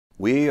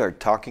We are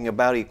talking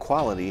about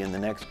equality in the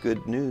next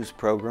Good News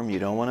program. You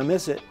don't want to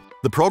miss it.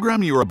 The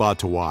program you are about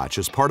to watch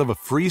is part of a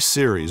free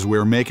series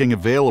we're making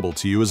available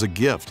to you as a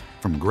gift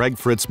from Greg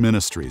Fritz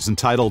Ministries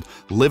entitled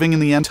Living in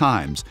the End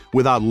Times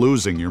Without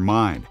Losing Your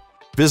Mind.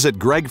 Visit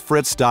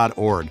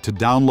gregfritz.org to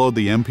download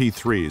the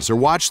MP3s or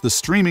watch the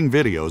streaming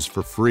videos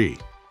for free.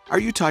 Are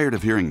you tired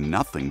of hearing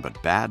nothing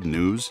but bad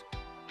news?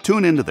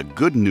 Tune into the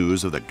good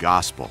news of the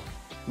gospel.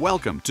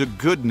 Welcome to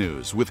Good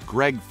News with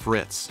Greg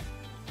Fritz.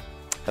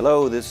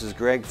 Hello, this is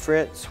Greg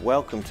Fritz.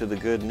 Welcome to the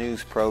Good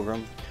News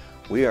program.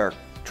 We are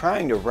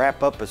trying to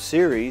wrap up a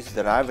series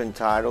that I've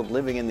entitled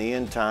Living in the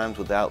End Times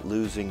Without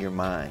Losing Your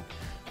Mind.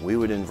 We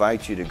would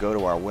invite you to go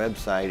to our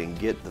website and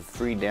get the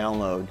free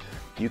download.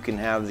 You can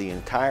have the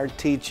entire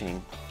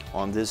teaching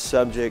on this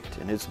subject,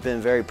 and it's been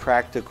very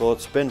practical.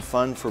 It's been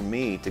fun for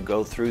me to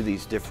go through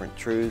these different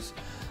truths,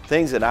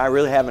 things that I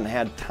really haven't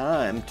had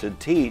time to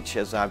teach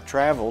as I've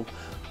traveled.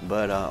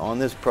 But on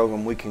this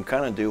program, we can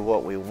kind of do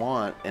what we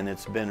want, and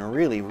it's been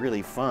really,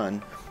 really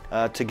fun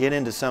to get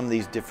into some of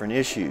these different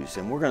issues.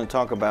 And we're going to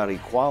talk about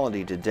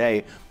equality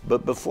today.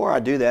 But before I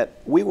do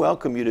that, we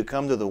welcome you to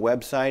come to the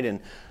website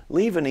and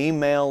leave an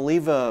email,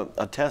 leave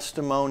a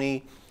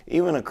testimony,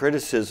 even a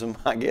criticism,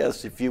 I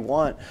guess, if you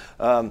want.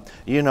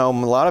 You know, a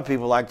lot of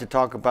people like to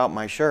talk about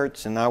my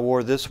shirts, and I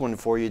wore this one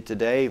for you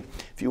today.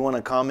 If you want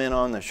to comment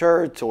on the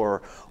shirts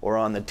or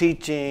on the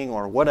teaching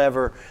or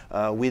whatever,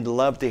 we'd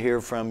love to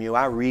hear from you.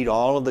 I read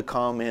all of the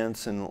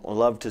comments and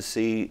love to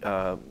see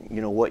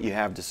you know, what you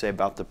have to say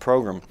about the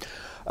program.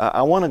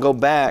 I want to go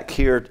back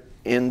here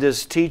in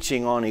this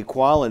teaching on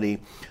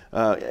equality.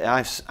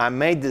 I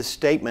made this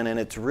statement, and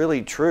it's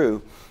really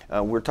true.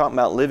 We're talking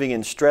about living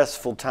in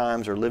stressful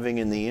times or living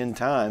in the end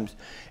times.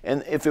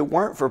 And if it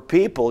weren't for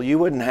people, you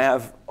wouldn't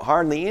have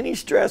hardly any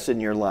stress in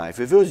your life.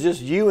 If it was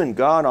just you and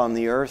God on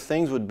the earth,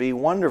 things would be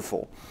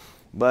wonderful.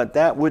 But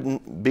that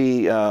wouldn't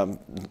be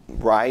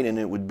right, and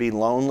it would be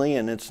lonely,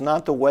 and it's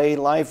not the way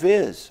life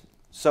is.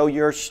 So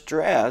your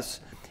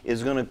stress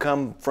is going to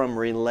come from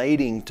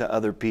relating to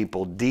other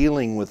people,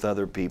 dealing with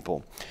other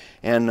people.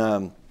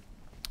 And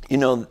you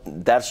know,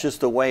 that's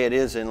just the way it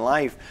is in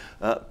life.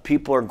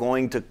 People are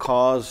going to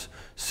cause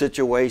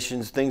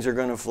situations, things are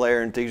going to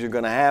flare and things are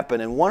going to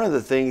happen. And one of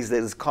the things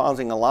that is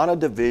causing a lot of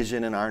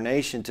division in our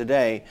nation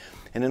today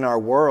and in our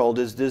world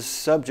is this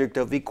subject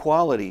of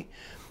equality.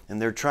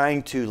 And they're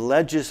trying to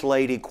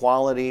legislate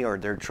equality, or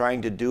they're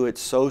trying to do it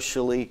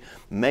socially,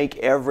 make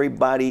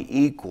everybody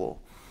equal.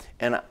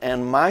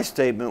 And my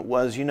statement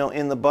was, you know,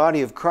 in the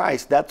body of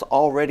Christ, that's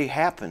already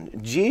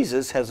happened.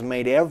 Jesus has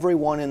made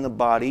everyone in the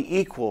body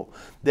equal.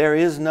 There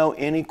is no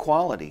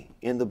inequality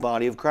in the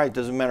body of Christ.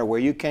 Doesn't matter where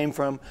you came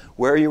from,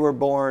 where you were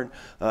born,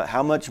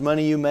 how much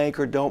money you make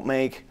or don't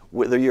make,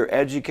 whether you're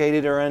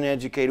educated or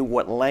uneducated,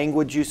 what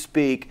language you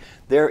speak.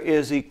 There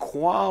is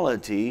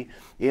equality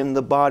in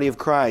the body of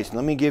Christ.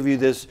 Let me give you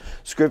this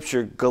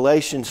scripture.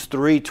 Galatians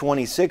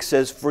 3:26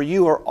 says, "For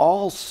you are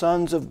all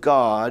sons of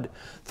God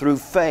through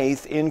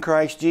faith in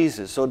Christ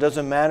Jesus." So it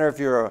doesn't matter if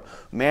you're a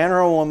man or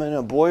a woman,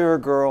 a boy or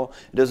a girl.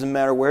 It doesn't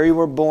matter where you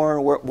were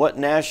born, what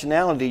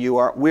nationality you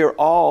are. We're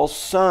all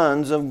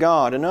sons of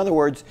God. In other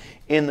words,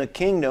 in the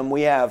kingdom,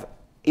 we have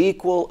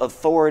equal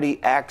authority,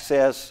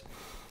 access.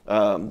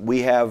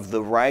 We have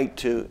the right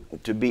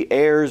to be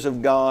heirs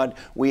of God.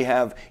 We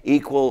have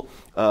equal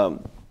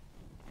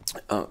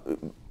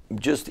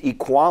just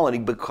equality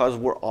because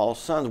we're all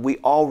sons. We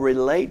all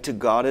relate to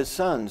God as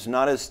sons,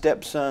 not as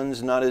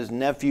stepsons, not as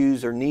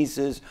nephews or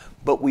nieces,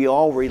 but we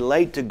all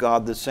relate to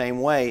God the same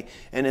way.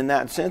 And in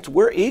that sense,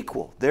 we're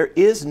equal. There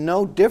is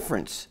no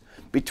difference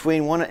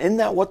between one. Isn't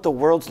that what the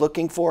world's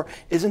looking for?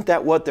 Isn't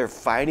that what they're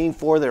fighting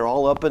for? They're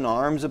all up in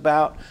arms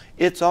about?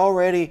 It's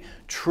already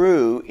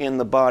true in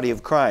the body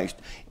of Christ.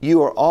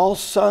 You are all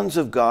sons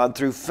of God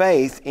through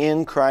faith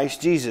in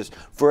Christ Jesus.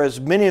 For as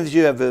many of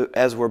you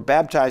as were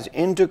baptized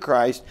into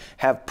Christ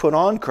have put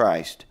on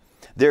Christ.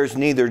 There's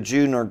neither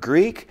Jew nor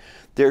Greek.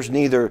 There's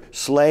neither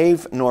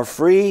slave nor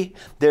free.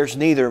 There's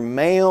neither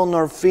male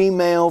nor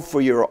female, for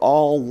you're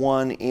all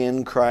one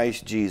in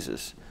Christ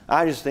Jesus.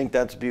 I just think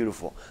that's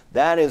beautiful.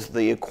 That is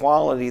the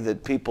equality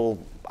that people,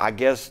 I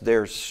guess,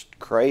 they're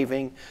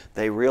craving.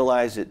 They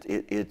realize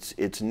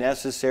it's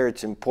necessary,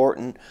 it's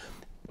important,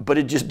 but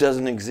it just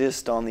doesn't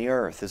exist on the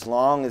earth. As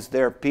long as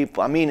there are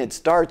people, I mean, it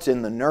starts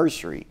in the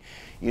nursery.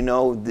 You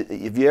know,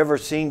 have you ever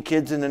seen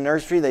kids in the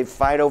nursery? They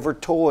fight over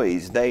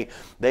toys. They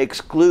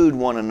exclude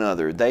one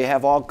another. They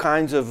have all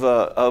kinds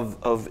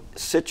of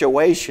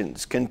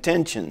situations,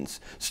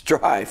 contentions,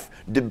 strife,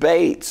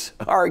 debates,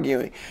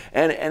 arguing.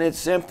 And it's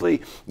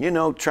simply, you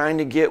know, trying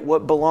to get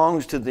what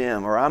belongs to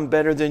them. Or I'm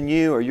better than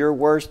you, or you're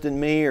worse than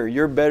me, or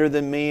you're better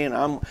than me.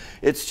 And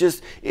it's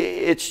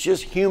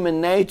just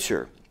human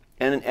nature.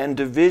 And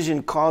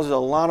division causes a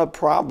lot of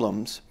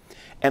problems.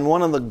 And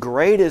one of the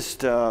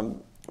greatest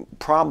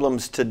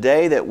problems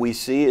today that we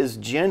see is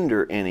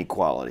gender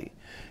inequality.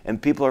 And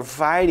people are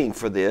fighting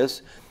for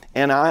this.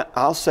 And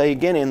I'll say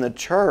again, in the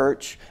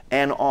church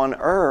and on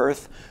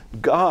earth,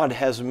 God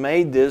has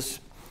made this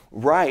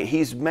right.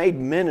 He's made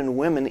men and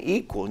women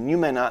equal. And you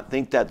may not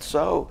think that's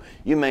so.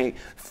 You may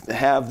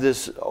have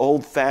this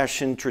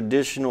old-fashioned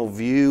traditional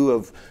view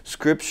of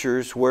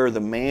scriptures where the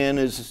man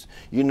is,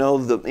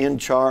 in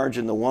charge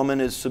and the woman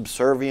is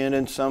subservient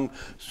and some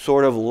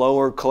sort of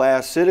lower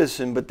class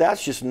citizen. But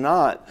that's just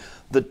not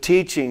the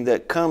teaching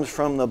that comes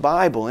from the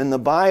Bible. In the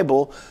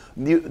Bible,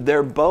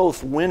 they're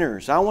both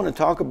winners. I want to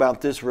talk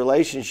about this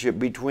relationship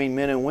between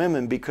men and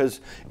women because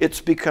it's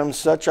become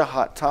such a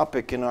hot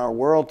topic in our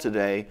world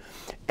today.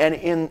 And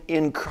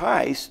in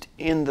Christ,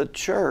 in the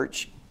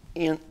church,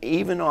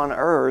 even on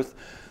earth,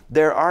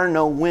 there are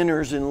no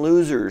winners and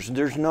losers.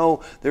 There's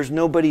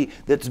nobody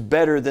that's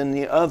better than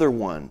the other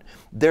one.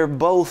 They're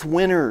both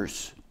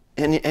winners.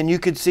 And you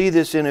could see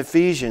this in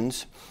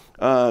Ephesians.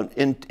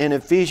 In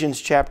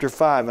Ephesians chapter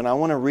 5, and I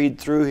want to read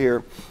through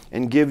here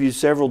and give you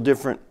several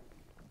different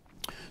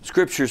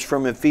scriptures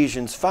from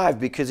Ephesians 5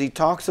 because he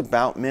talks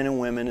about men and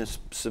women,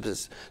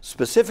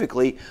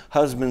 specifically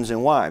husbands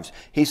and wives.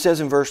 He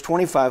says in verse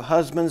 25,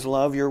 "Husbands,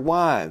 love your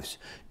wives,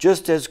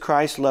 just as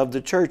Christ loved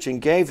the church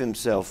and gave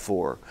himself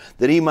for her,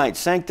 that he might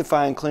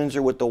sanctify and cleanse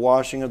her with the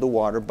washing of the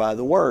water by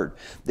the word,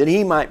 that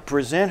he might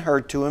present her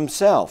to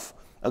himself,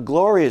 a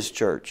glorious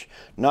church,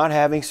 not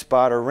having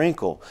spot or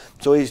wrinkle."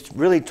 So he's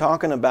really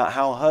talking about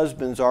how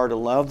husbands are to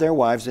love their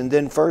wives. And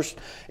then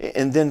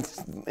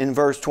in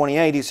verse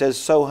 28 he says,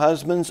 "So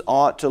husbands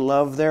ought to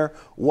love their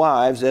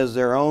wives as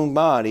their own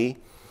body.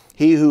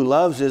 He who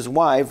loves his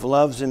wife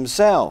loves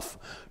himself.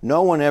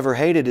 No one ever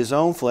hated his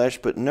own flesh,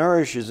 but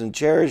nourishes and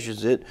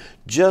cherishes it,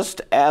 just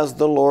as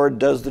the Lord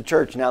does the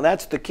church." Now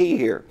that's the key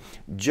here.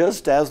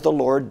 Just as the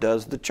Lord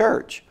does the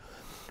church.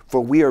 "For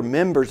we are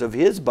members of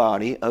his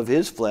body, of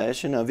his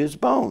flesh, and of his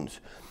bones."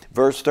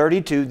 Verse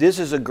 32, "This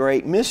is a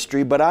great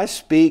mystery, but I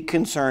speak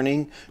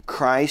concerning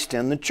Christ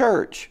and the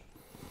church."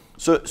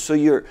 So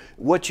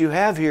what you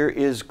have here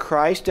is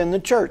Christ and the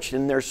church.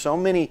 And there's so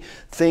many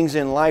things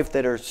in life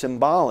that are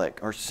symbolic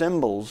or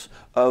symbols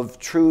of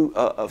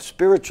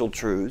spiritual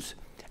truths.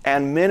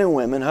 And men and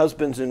women,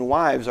 husbands and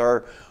wives,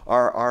 are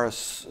a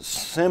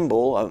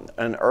symbol,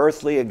 an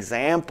earthly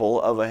example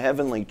of a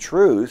heavenly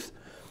truth.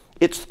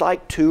 It's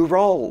like two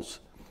roles.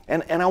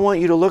 And I want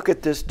you to look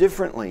at this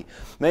differently.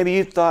 Maybe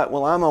you thought,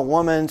 well, I'm a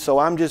woman, so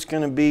I'm just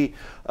going to be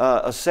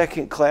a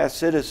second-class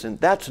citizen.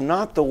 That's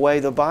not the way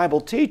the Bible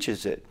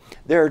teaches it.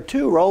 There are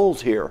two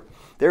roles here.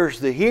 There's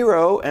the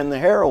hero and the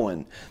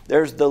heroine.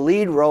 There's the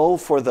lead role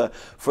for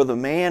the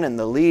man and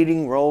the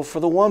leading role for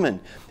the woman.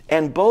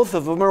 And both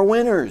of them are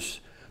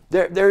winners.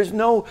 There's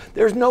no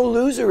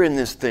loser in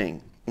this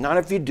thing. Not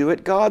if you do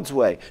it God's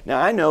way. Now,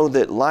 I know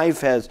that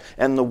life has,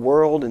 and the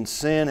world and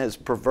sin has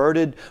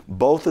perverted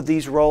both of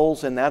these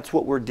roles, and that's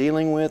what we're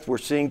dealing with. We're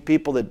seeing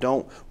people that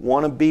don't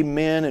want to be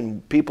men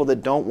and people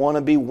that don't want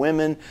to be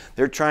women.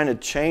 They're trying to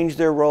change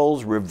their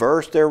roles,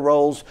 reverse their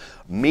roles,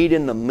 meet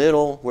in the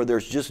middle where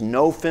there's just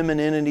no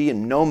femininity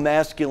and no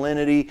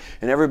masculinity,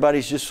 and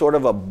everybody's just sort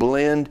of a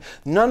blend.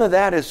 None of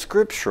that is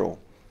scriptural.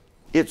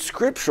 It's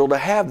scriptural to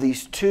have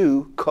these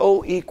two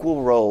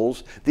co-equal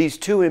roles, these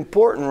two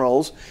important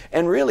roles.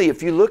 And really,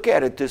 if you look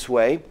at it this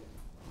way,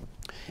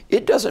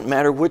 it doesn't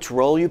matter which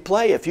role you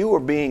play. If you were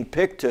being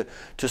picked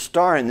to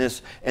star in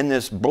this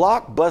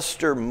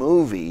blockbuster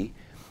movie,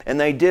 and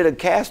they did a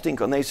casting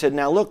call, and they said,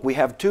 now look, we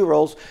have two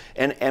roles,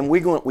 and we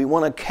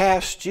want to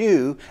cast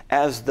you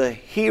as the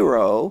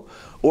hero,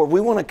 or we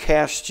want to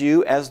cast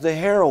you as the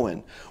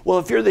heroine. Well,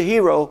 if you're the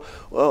hero,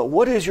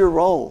 what is your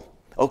role?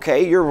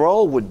 Okay, your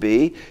role would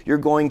be you're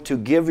going to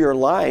give your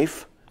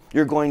life,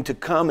 you're going to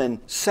come and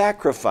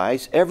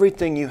sacrifice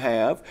everything you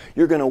have,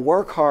 you're going to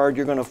work hard,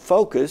 you're going to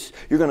focus,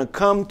 you're going to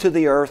come to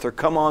the earth or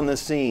come on the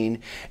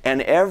scene,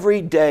 and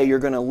every day you're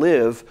going to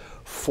live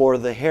for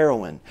the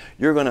heroine.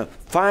 You're going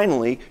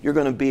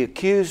to be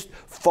accused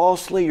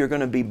falsely, you're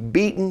going to be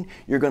beaten,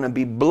 you're going to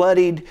be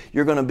bloodied,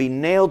 you're going to be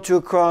nailed to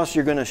a cross,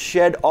 you're going to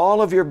shed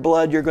all of your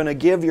blood, you're going to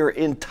give your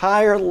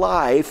entire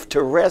life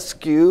to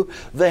rescue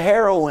the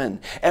heroine.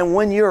 And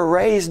when you're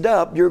raised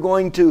up, you're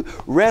going to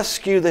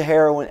rescue the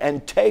heroine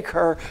and take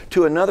her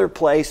to another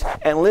place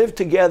and live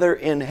together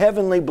in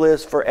heavenly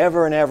bliss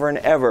forever and ever and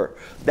ever.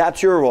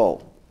 That's your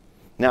role.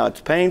 Now,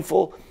 it's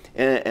painful,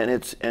 and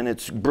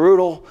it's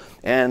brutal,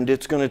 and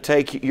it's going to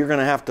take, you're going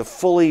to have to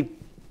fully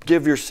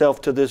give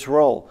yourself to this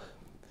role.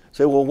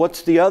 Say, well,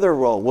 what's the other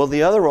role? Well,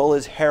 the other role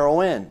is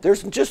heroine.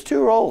 There's just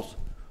two roles.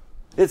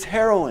 It's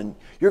heroine.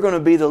 You're going to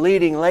be the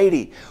leading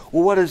lady.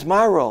 Well, what is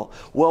my role?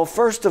 Well,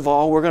 first of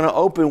all, we're going to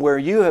open where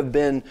you've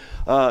been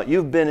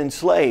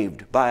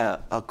enslaved by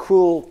a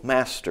cruel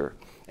master.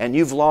 And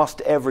you've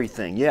lost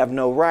everything. You have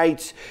no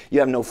rights, you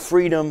have no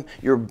freedom,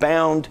 you're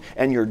bound,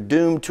 and you're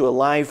doomed to a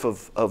life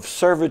of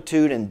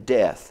servitude and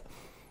death.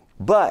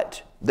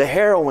 But the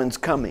heroine's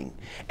coming,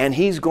 and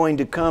he's going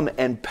to come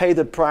and pay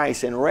the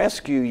price and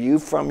rescue you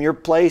from your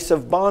place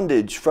of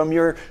bondage, from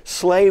your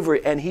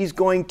slavery, and he's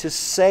going to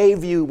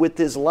save you with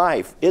his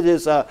life.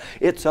 It's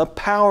a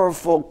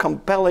powerful,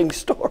 compelling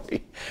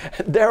story.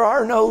 There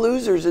are no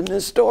losers in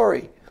this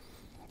story.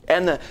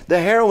 And the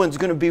heroine's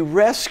going to be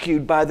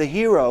rescued by the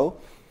hero.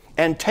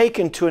 and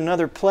taken to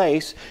another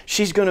place.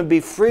 She's going to be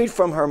freed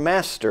from her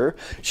master.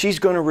 She's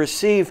going to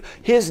receive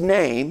his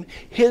name,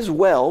 his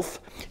wealth,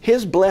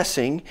 his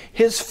blessing,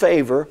 his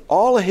favor,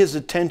 all of his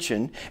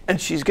attention, and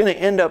she's going to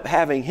end up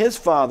having his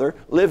father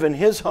live in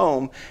his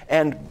home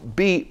and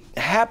be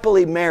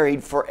happily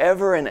married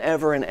forever and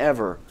ever and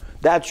ever.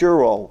 That's your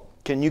role.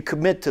 Can you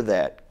commit to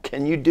that?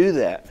 Can you do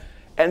that?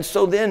 And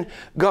so then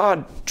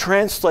God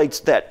translates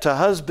that to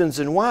husbands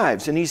and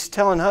wives, and he's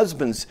telling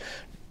husbands,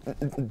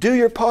 do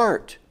your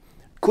part.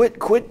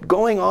 Quit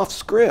going off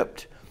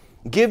script.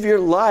 Give your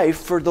life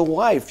for the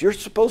wife. You're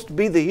supposed to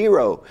be the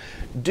hero.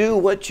 Do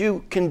what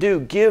you can do.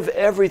 Give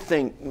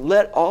everything.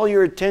 Let all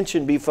your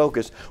attention be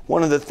focused.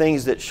 One of the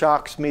things that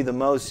shocks me the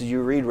most is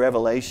you read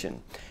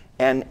Revelation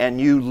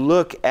and you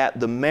look at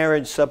the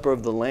marriage supper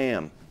of the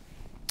Lamb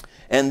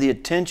and the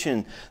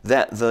attention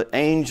that the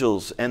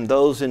angels and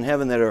those in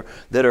heaven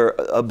that are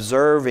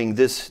observing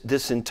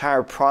this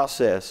entire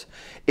process.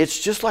 It's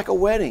just like a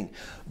wedding.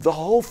 The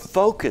whole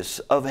focus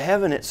of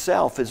heaven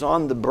itself is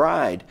on the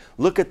bride.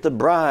 Look at the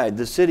bride,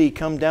 the city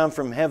come down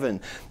from heaven.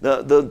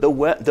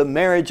 The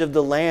marriage of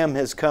the Lamb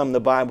has come, the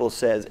Bible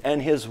says,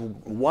 and his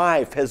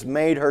wife has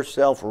made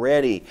herself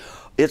ready.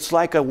 It's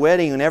like a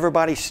wedding and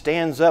everybody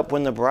stands up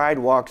when the bride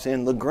walks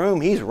in. The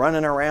groom, he's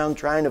running around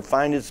trying to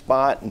find his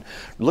spot and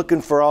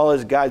looking for all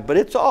his guys. But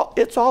it's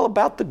all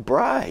about the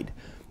bride.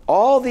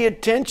 All the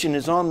attention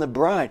is on the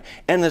bride.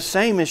 And the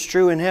same is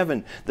true in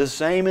heaven. The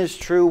same is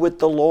true with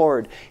the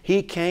Lord.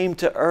 He came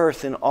to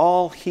earth and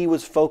all he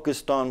was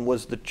focused on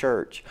was the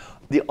church.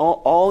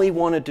 All he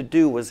wanted to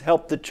do was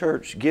help the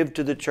church, give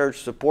to the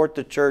church, support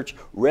the church,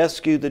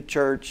 rescue the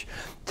church,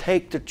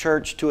 take the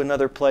church to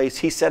another place.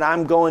 He said,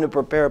 I'm going to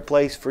prepare a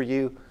place for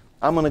you.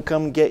 I'm going to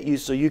come get you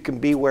so you can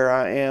be where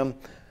I am.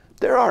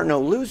 There are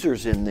no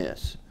losers in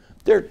this.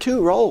 There are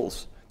two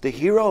roles, the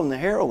hero and the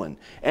heroine.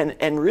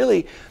 And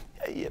really,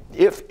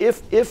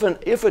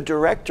 if a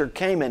director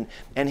came in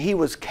and he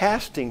was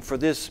casting for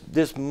this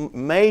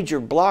major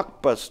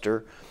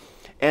blockbuster,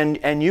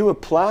 and you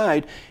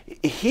applied,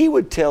 he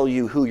would tell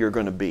you who you're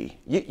going to be.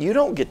 You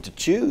don't get to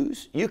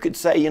choose. You could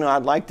say, you know,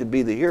 I'd like to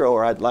be the hero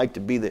or I'd like to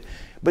be the...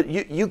 But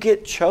you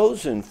get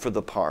chosen for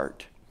the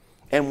part.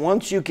 And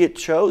once you get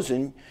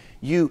chosen,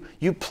 you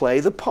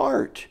play the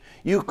part.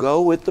 You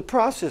go with the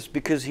process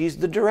because he's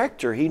the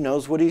director. He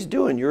knows what he's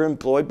doing. You're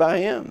employed by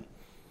him.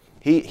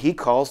 He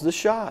calls the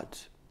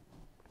shots.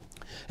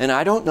 And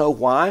I don't know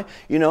why,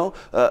 you know,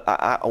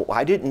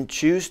 I didn't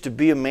choose to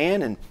be a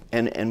man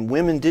and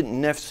women didn't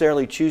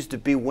necessarily choose to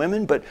be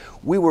women, but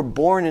we were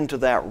born into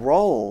that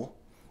role.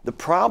 The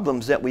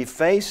problems that we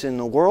face in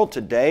the world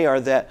today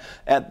are that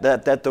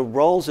the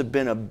roles have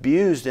been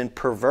abused and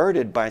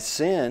perverted by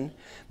sin.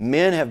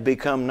 Men have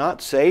become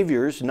not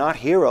saviors, not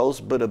heroes,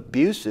 but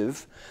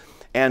abusive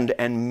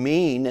and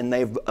mean, and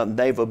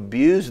they've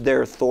abused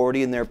their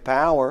authority and their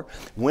power.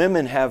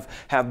 Women have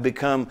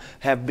become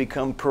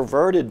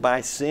perverted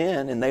by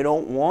sin, and they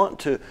don't want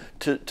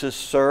to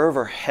serve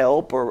or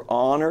help or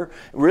honor.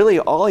 Really,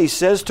 all he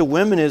says to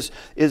women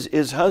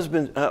is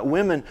husbands,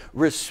 women,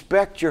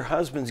 respect your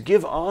husbands.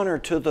 Give honor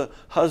to the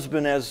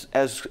husband as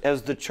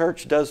the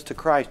church does to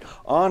Christ.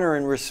 Honor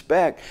and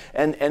respect.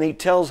 And he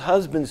tells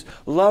husbands,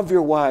 love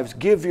your wives,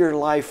 give your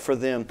life for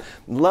them,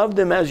 love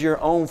them as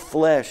your own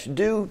flesh.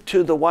 Do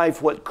to the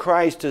wife what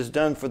Christ has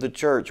done for the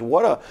church.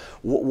 What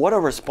a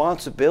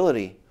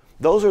responsibility.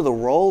 Those are the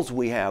roles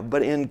we have.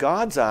 But in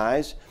God's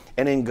eyes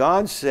and in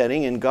God's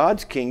setting, in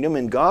God's kingdom,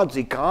 in God's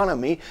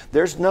economy,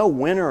 there's no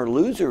winner or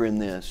loser in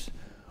this.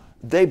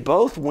 They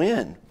both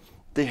win.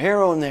 The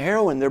hero and the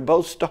heroine, they're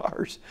both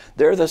stars.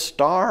 They're the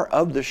star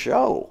of the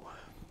show.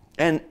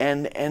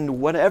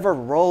 And whatever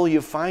role you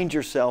find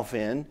yourself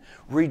in,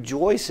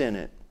 rejoice in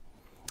it.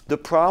 The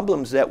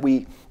problems that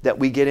we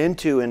get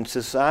into in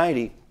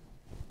society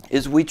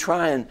is we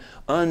try and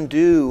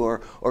undo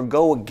or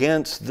go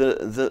against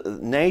the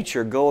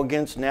nature, go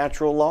against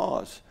natural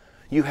laws.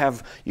 You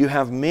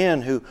have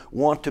men who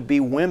want to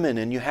be women,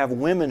 and you have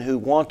women who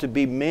want to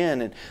be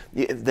men, and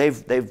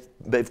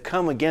they've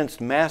come against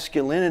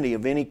masculinity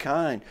of any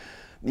kind.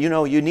 You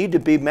know, you need to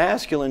be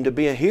masculine to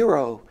be a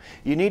hero.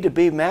 You need to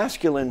be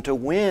masculine to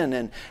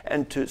win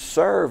and to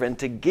serve and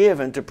to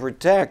give and to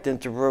protect and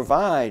to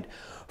provide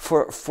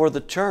for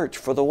the church,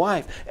 for the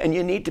wife. And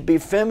you need to be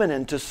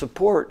feminine to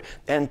support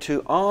and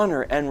to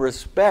honor and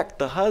respect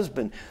the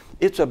husband.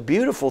 It's a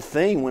beautiful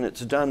thing when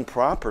it's done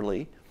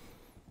properly.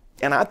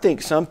 And I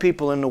think some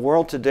people in the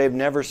world today have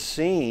never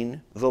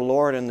seen the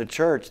Lord in the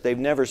church. They've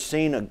never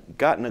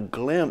gotten a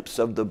glimpse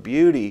of the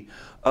beauty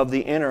of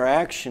the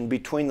interaction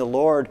between the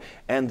Lord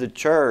and the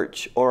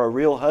church, or a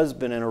real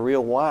husband and a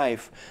real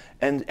wife.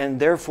 And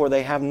therefore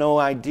they have no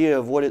idea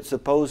of what it's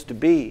supposed to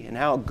be and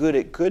how good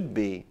it could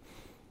be.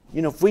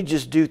 You know, if we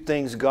just do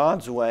things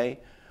God's way,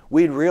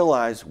 we'd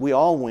realize we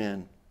all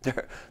win.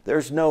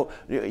 There's no,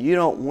 you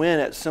don't win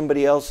at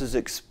somebody else's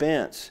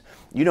expense.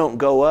 You don't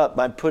go up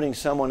by putting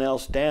someone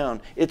else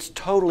down. It's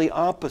totally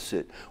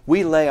opposite.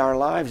 We lay our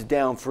lives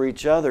down for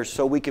each other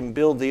so we can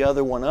build the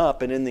other one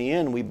up, and in the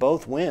end we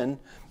both win,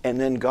 and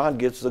then God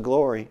gets the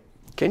glory.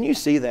 Can you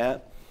see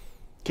that?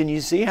 Can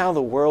you see how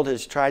the world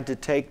has tried to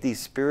take these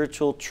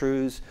spiritual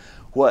truths,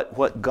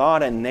 what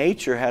God and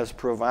nature has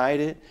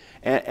provided,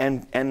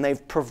 and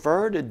they've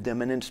perverted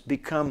them, and it's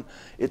become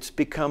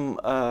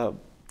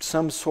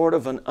some sort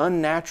of an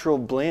unnatural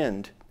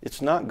blend.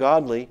 It's not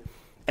godly,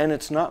 and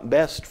it's not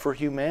best for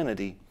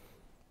humanity.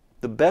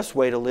 The best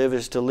way to live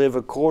is to live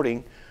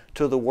according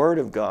to the Word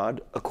of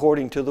God,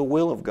 according to the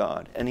will of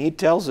God. And He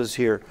tells us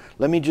here,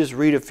 let me just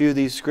read a few of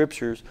these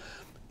scriptures.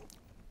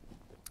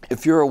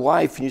 If you're a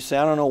wife and you say,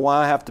 I don't know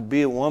why I have to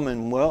be a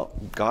woman, well,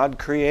 God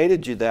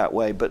created you that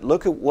way. But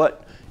look at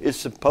what is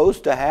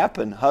supposed to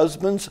happen.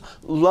 Husbands,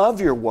 love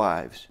your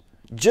wives,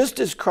 just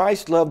as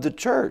Christ loved the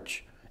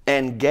church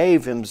and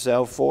gave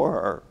Himself for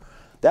her.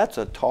 That's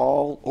a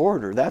tall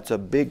order. That's a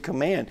big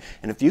command.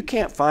 And if you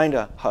can't find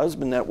a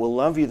husband that will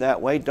love you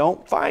that way,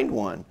 don't find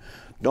one.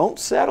 Don't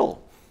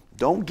settle.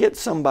 Don't get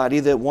somebody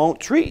that won't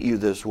treat you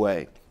this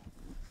way.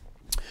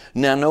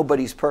 Now,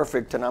 nobody's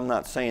perfect, and I'm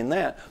not saying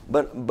that,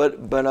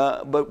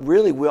 but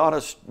really we ought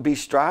to be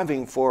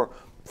striving for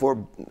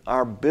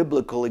our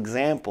biblical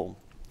example.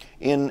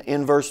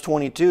 In verse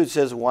 22, it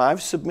says,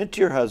 wives, submit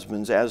to your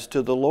husbands as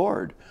to the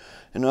Lord.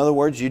 In other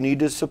words, you need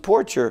to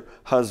support your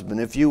husband.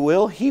 If you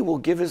will, he will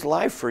give his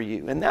life for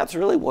you. And that's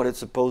really what it's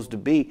supposed to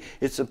be.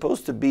 It's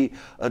supposed to be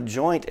a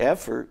joint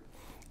effort,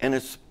 and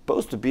it's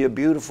supposed to be a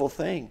beautiful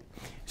thing.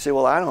 You say,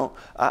 well, I don't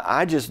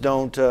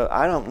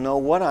know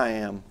what I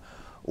am.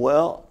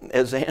 Well,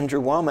 as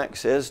Andrew Womack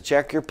says,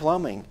 check your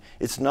plumbing.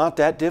 It's not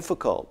that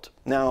difficult.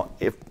 Now,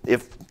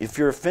 if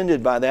you're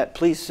offended by that,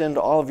 please send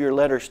all of your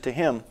letters to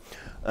him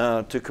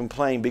to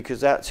complain,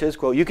 because that's his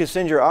quote. You can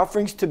send your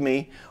offerings to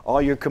me,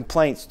 all your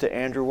complaints to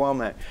Andrew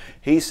Womack.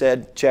 He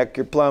said, check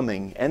your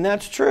plumbing. And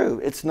that's true.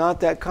 It's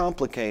not that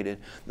complicated.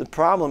 The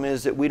problem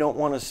is that we don't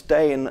want to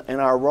stay in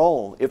our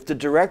role. If the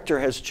director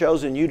has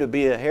chosen you to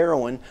be a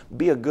heroine,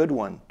 be a good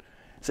one.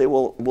 Say,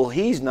 well,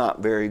 he's not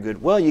very good.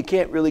 Well, you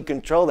can't really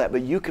control that,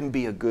 but you can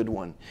be a good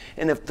one.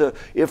 And if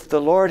the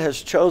Lord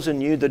has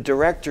chosen you, the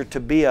director, to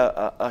be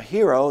a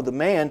hero, the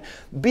man,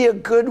 be a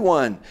good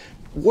one.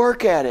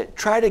 Work at it.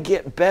 Try to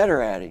get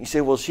better at it. You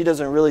say, well, she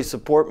doesn't really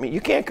support me. You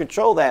can't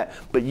control that,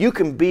 but you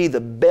can be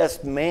the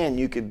best man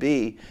you could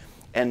be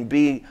and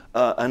be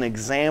an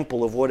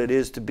example of what it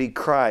is to be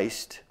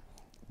Christ,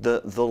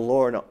 the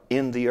Lord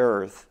in the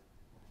earth.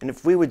 And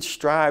if we would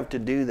strive to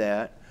do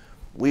that,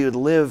 we would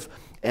live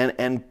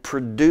and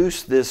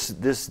produce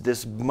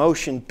this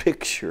motion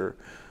picture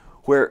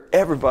where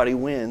everybody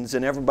wins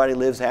and everybody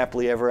lives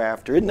happily ever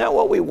after. Isn't that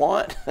what we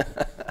want?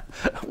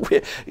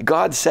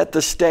 God set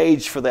the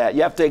stage for that.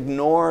 You have to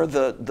ignore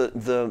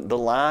the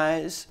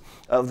lies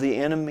of the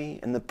enemy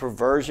and the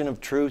perversion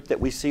of truth that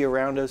we see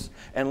around us,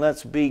 and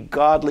let's be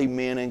godly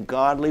men and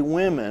godly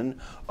women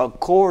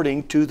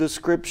according to the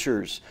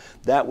Scriptures.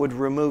 That would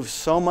remove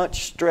so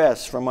much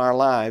stress from our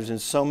lives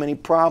and so many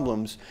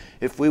problems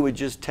if we would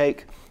just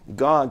take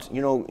God's,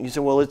 you say,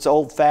 well, it's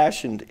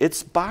old-fashioned.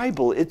 It's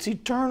Bible. It's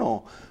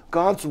eternal.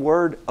 God's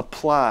Word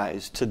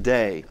applies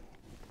today.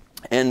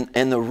 And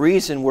the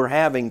reason we're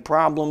having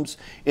problems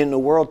in the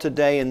world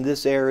today in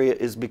this area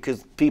is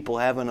because people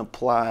haven't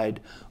applied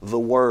the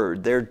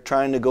Word. They're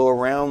trying to go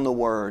around the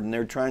Word, and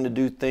they're trying to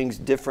do things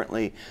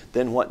differently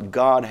than what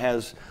God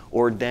has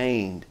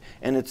ordained.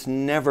 And it's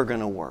never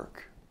going to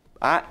work.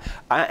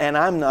 And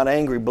I'm not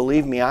angry,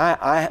 believe me.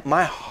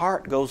 My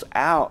heart goes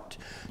out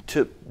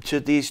to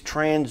these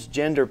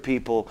transgender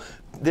people.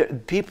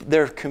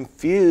 They're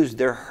confused,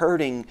 they're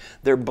hurting,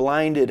 they're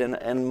blinded,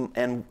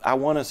 and I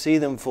want to see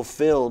them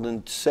fulfilled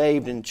and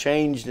saved and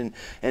changed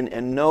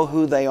and know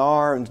who they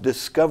are and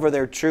discover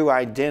their true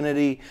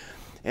identity.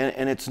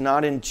 And it's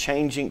not in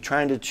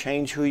trying to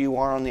change who you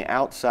are on the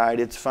outside.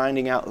 It's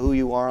finding out who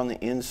you are on the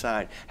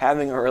inside.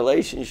 Having a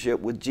relationship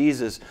with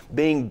Jesus,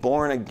 being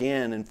born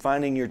again, and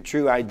finding your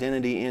true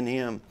identity in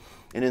Him.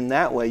 And in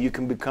that way, you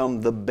can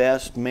become the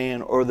best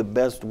man or the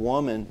best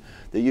woman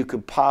that you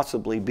could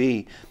possibly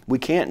be. We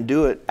can't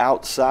do it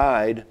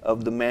outside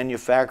of the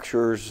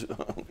manufacturer's,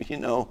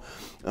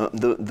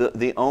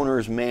 the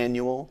owner's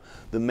manual,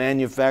 the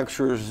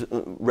manufacturer's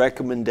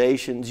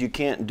recommendations. You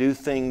can't do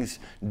things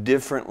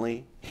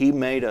differently. He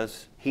made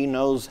us. He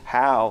knows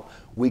how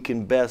we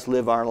can best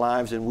live our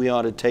lives, and we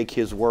ought to take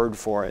His word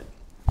for it.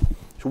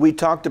 So we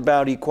talked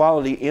about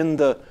equality in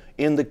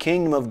the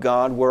kingdom of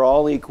God. We're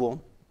all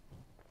equal.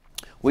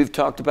 We've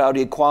talked about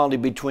equality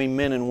between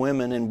men and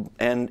women,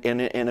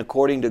 and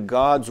according to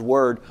God's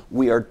Word,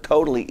 we are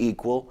totally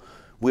equal.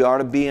 We ought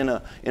to be in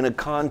a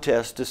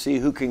contest to see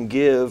who can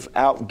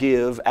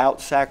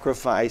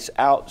out-sacrifice,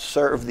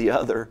 out-serve the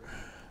other,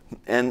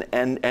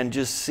 and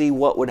just see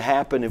what would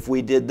happen if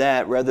we did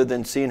that, rather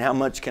than seeing how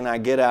much can I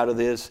get out of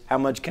this, how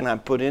much can I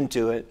put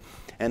into it,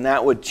 and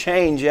that would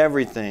change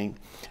everything.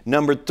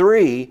 Number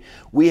 3,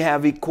 we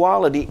have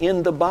equality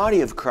in the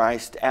body of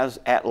Christ as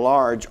at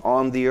large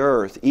on the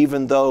earth.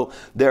 Even though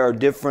there are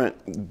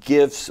different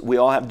gifts, we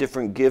all have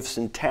different gifts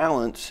and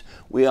talents,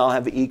 we all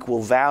have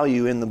equal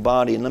value in the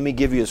body. And let me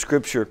give you a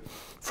scripture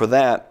for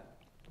that.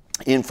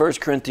 In 1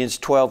 Corinthians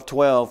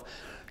 12:12,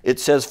 It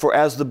says, for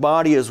as the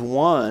body is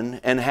one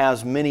and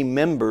has many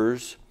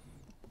members,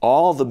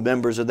 all the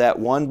members of that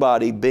one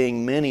body,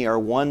 being many, are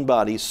one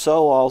body,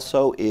 so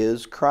also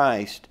is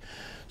Christ.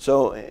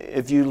 So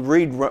if you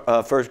read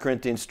 1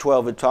 Corinthians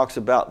 12, it talks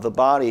about the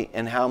body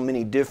and how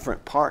many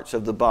different parts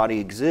of the body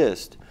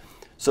exist.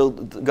 So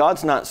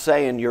God's not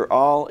saying you're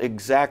all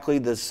exactly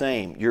the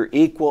same. You're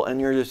equal and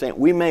you're the same.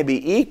 We may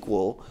be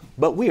equal,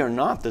 but we are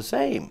not the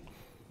same.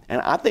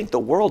 And I think the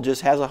world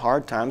just has a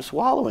hard time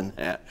swallowing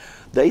that.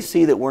 They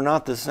see that we're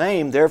not the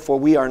same, therefore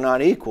we are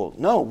not equal.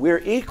 No,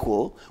 we're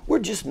equal, we're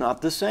just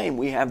not the same.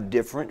 We have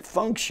different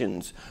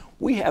functions.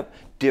 We have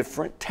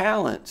different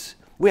talents.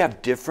 We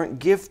have different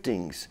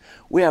giftings.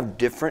 We have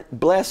different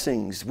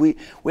blessings. We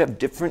have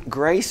different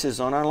graces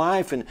on our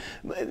life. And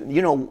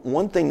you know,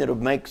 one thing that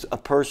makes a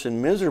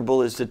person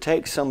miserable is to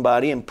take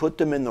somebody and put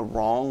them in the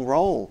wrong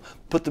role,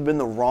 put them in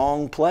the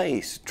wrong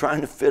place,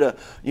 trying to fit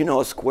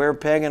a square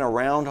peg in a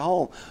round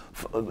hole.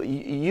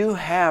 You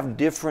have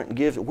different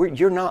gifts.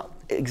 You're not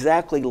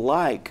exactly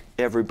like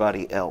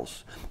everybody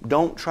else.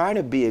 Don't try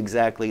to be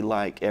exactly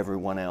like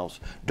everyone else.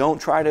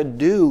 Don't try to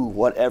do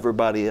what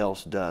everybody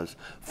else does.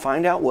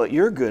 Find out what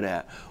you're good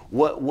at.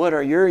 What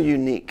are your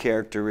unique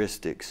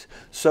characteristics?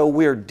 So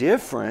we're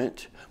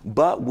different,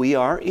 but we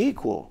are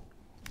equal.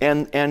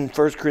 And 1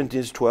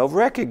 Corinthians 12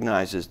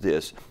 recognizes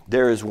this.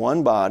 There is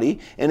one body,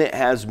 and it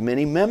has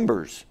many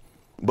members.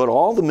 But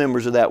all the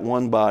members of that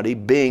one body,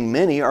 being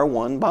many, are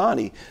one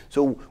body.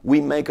 So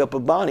we make up a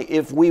body.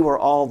 If we were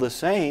all the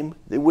same,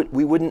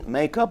 we wouldn't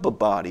make up a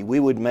body. We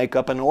would make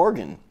up an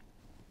organ.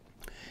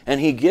 And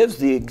he gives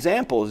the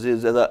examples.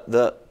 Is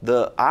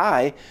the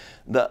eye,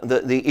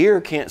 the ear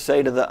can't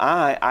say to the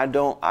eye, I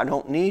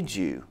don't need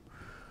you.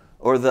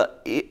 Or the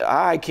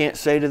eye can't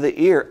say to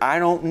the ear, I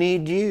don't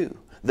need you.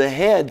 The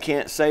head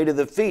can't say to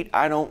the feet,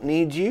 I don't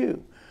need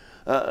you.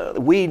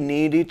 We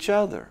need each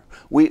other.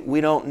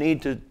 We don't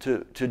need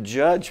to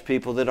judge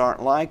people that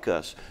aren't like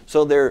us.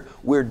 So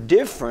we're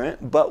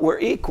different, but we're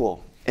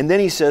equal. And then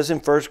he says in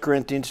 1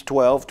 Corinthians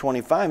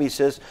 12:25, he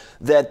says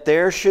that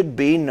there should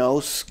be no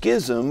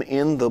schism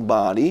in the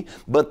body,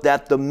 but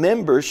that the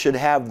members should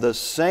have the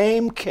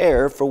same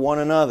care for one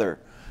another.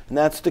 And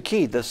that's the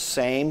key, the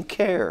same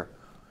care.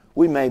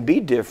 We may be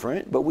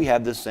different, but we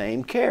have the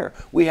same care.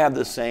 We have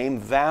the same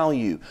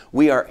value.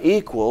 We are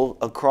equal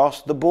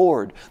across the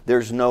board.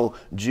 There's no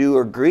Jew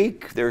or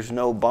Greek. There's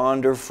no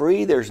bond or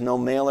free. There's no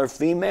male or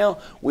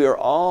female. We are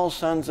all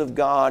sons of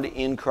God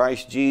in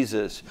Christ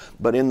Jesus.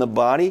 But in the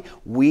body,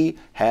 we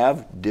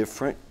have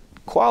different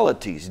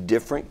qualities,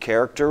 different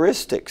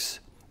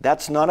characteristics.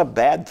 That's not a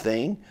bad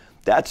thing.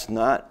 That's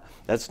not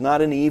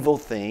an evil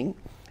thing.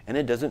 And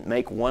it doesn't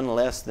make one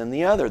less than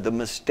the other. The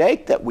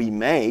mistake that we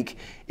make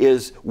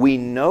is we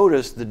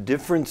notice the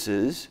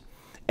differences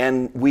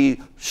and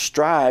we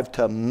strive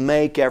to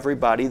make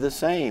everybody the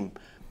same.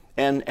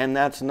 And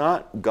that's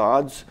not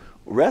God's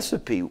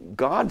recipe.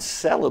 God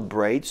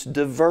celebrates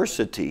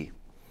diversity.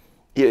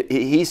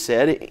 He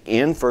said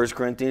in 1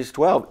 Corinthians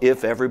 12,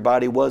 if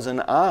everybody was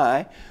an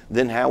eye,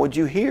 then how would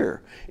you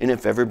hear? And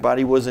if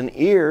everybody was an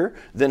ear,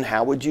 then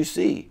how would you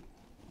see?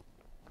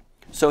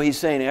 So he's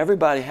saying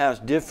everybody has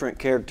different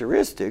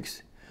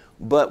characteristics,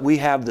 but we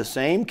have the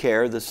same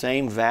care, the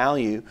same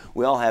value.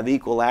 We all have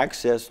equal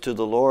access to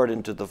the Lord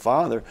and to the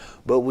Father,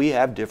 but we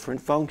have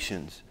different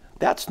functions.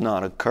 That's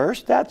not a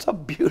curse. That's a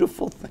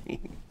beautiful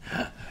thing.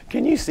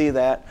 Can you see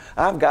that?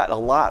 I've got a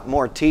lot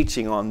more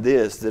teaching on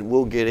this that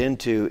we'll get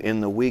into in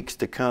the weeks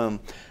to come,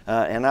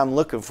 and I'm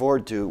looking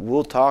forward to it.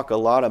 We'll talk a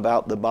lot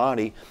about the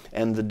body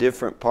and the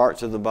different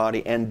parts of the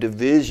body and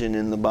division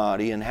in the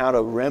body and how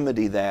to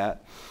remedy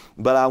that.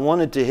 But I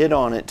wanted to hit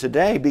on it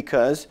today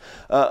because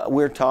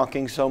we're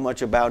talking so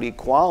much about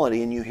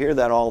equality, and you hear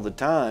that all the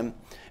time.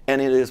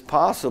 And it is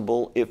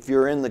possible, if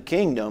you're in the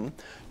kingdom,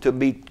 to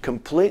be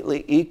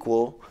completely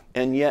equal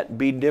and yet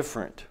be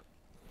different.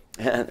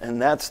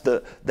 And I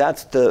think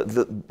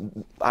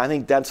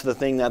that's the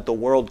thing that the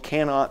world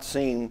cannot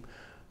seem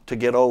to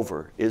get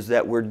over, is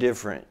that we're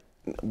different.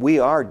 We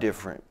are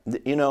different.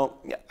 You know,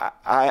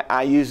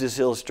 I use this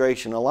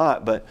illustration a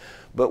lot, but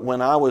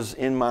when I was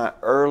in my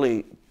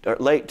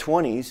late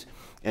 20s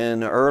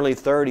and early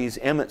 30s,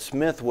 Emmitt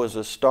Smith was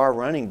a star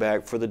running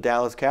back for the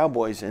Dallas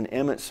Cowboys, and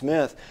Emmitt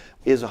Smith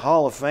is a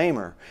Hall of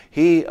Famer.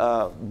 He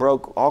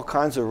broke all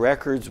kinds of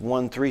records,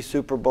 won 3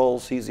 Super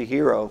Bowls. He's a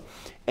hero.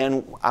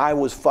 And I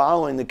was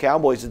following the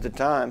Cowboys at the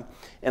time,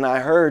 and I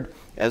heard,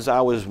 as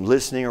I was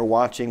listening or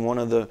watching one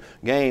of the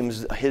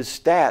games, his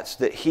stats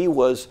that he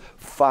was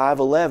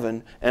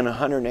 5'11" and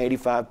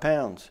 185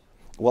 pounds.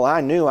 Well,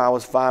 I knew I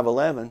was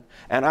 5'11",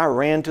 and I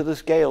ran to the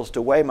scales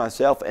to weigh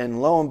myself,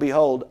 and lo and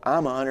behold,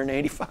 I'm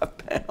 185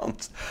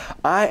 pounds.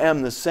 I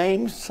am the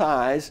same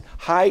size,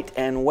 height,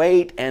 and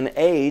weight, and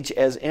age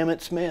as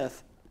Emmitt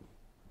Smith.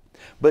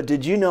 But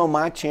did you know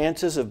my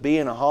chances of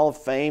being a Hall of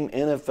Fame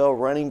NFL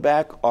running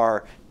back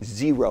are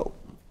 0?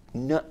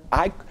 No,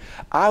 I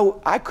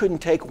couldn't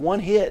take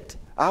one hit.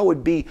 I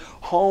would be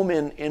home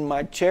in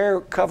my chair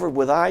covered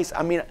with ice.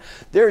 I mean,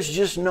 there's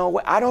just no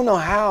way. I don't know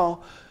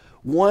how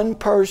One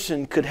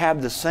person could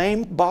have the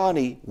same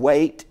body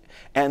weight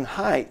and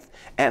height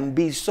and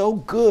be so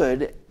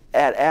good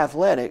at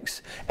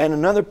athletics, and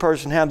another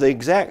person have the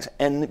exact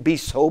and be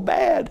so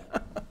bad.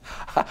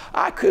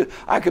 I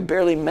could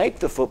barely make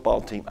the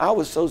football team. I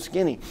was so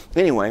skinny.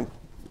 Anyway,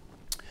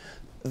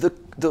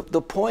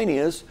 the point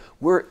is,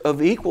 we're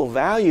of equal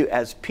value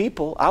as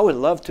people. I would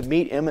love to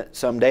meet Emmett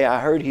someday. I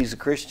heard he's a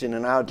Christian,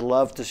 and I would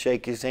love to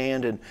shake his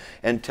hand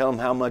and tell him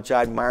how much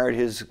I admired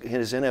his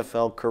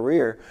NFL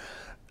career.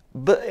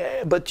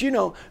 But you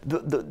know,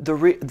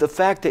 the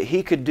fact that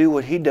he could do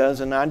what he does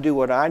and I do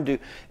what I do,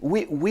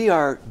 we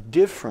are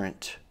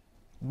different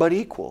but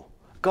equal.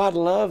 God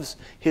loves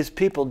His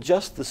people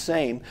just the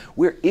same.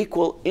 We're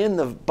equal in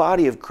the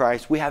body of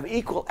Christ. We have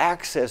equal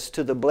access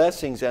to the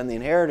blessings and the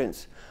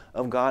inheritance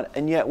of God,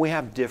 and yet we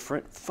have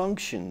different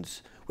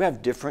functions. We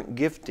have different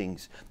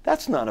giftings.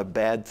 That's not a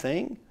bad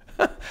thing.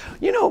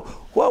 You know,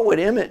 what would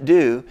Emmett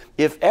do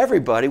if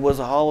everybody was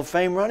a Hall of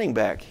Fame running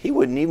back? He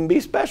wouldn't even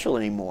be special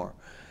anymore.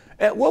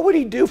 What would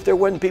he do if there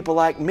wasn't people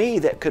like me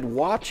that could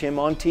watch him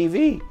on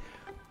TV?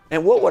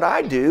 And what would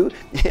I do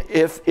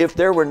if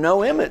there were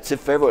no Emmets?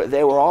 If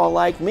they were all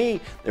like me,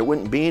 there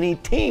wouldn't be any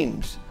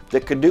teams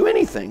that could do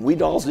anything.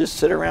 We'd all just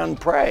sit around and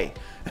pray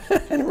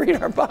and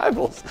read our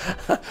Bibles.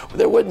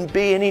 There wouldn't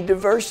be any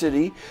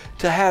diversity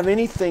to have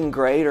anything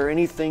great or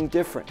anything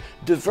different.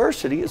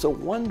 Diversity is a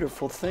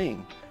wonderful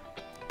thing,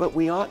 but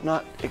we ought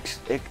not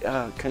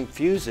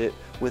confuse it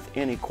with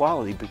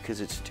inequality,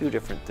 because it's two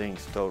different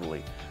things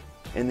totally.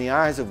 In the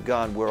eyes of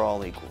God, we're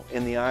all equal.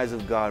 In the eyes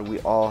of God, we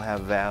all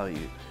have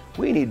value.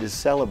 We need to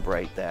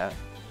celebrate that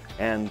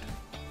and,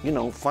 you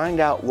know, find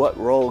out what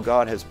role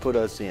God has put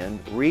us in,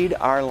 read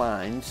our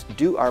lines,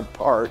 do our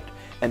part,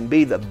 and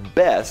be the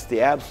best,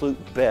 the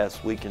absolute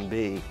best we can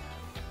be.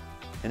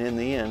 And in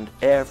the end,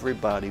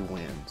 everybody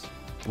wins.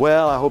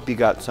 Well, I hope you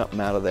got something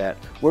out of that.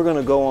 We're going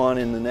to go on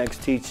in the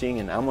next teaching,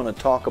 and I'm going to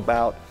talk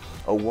about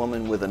a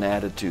woman with an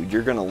attitude.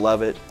 You're going to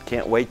love it.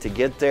 Can't wait to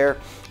get there.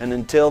 And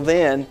until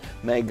then,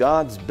 may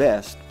God's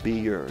best be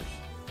yours.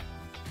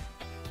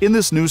 In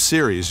this new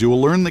series, you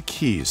will learn the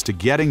keys to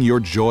getting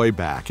your joy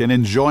back and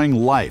enjoying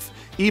life,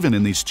 even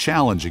in these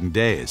challenging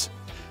days.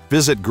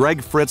 Visit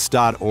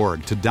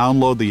gregfritz.org to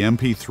download the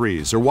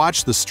MP3s or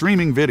watch the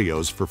streaming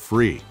videos for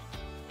free.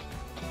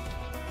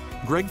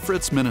 Greg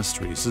Fritz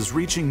Ministries is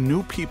reaching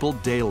new people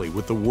daily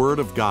with the Word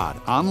of God,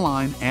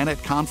 online and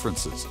at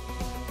conferences.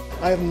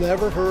 I have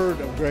never heard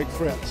of Greg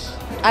Fritz.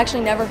 I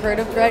actually never heard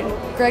of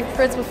Greg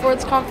Fritz before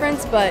this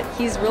conference, but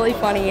he's really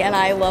funny and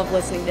I love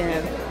listening to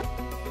him.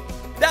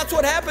 That's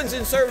what happens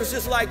in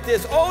services like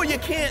this. Oh, you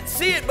can't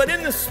see it, but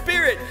in the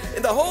Spirit,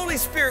 the Holy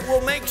Spirit will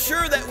make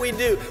sure that we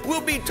do.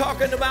 We'll be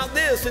talking about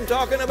this and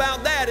talking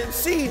about that, and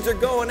seeds are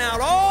going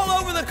out all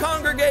over the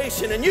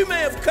congregation. And you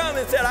may have come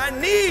and said, I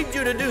need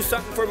you to do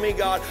something for me,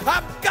 God.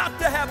 I've got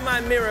to have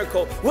my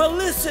miracle. Well,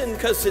 listen,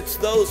 because it's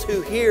those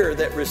who hear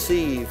that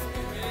receive.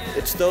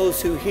 It's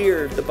those who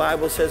hear. The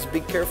Bible says, be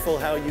careful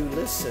how you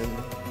listen.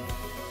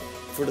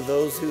 For to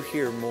those who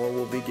hear, more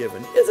will be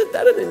given. Isn't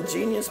that an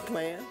ingenious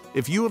plan?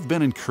 If you have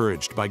been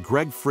encouraged by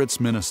Greg Fritz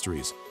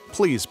Ministries,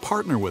 please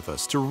partner with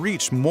us to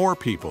reach more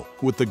people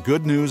with the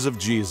good news of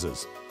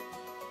Jesus.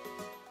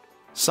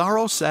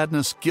 Sorrow,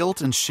 sadness,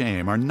 guilt, and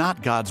shame are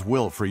not God's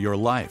will for your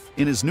life.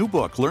 In his new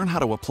book, learn how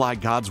to apply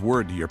God's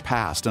Word to your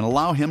past and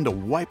allow Him to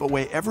wipe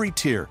away every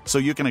tear so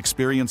you can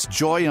experience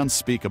joy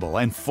unspeakable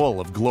and full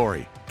of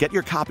glory. Get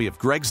your copy of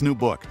Greg's new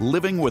book,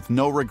 Living with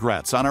No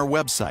Regrets, on our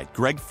website,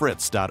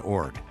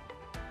 gregfritz.org.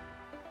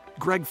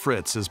 Greg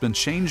Fritz has been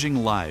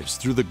changing lives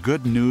through the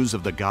good news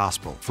of the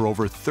gospel for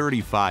over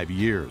 35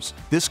 years.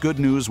 This good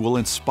news will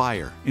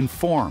inspire,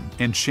 inform,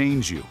 and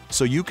change you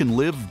so you can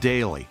live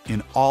daily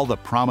in all the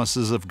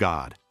promises of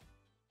God.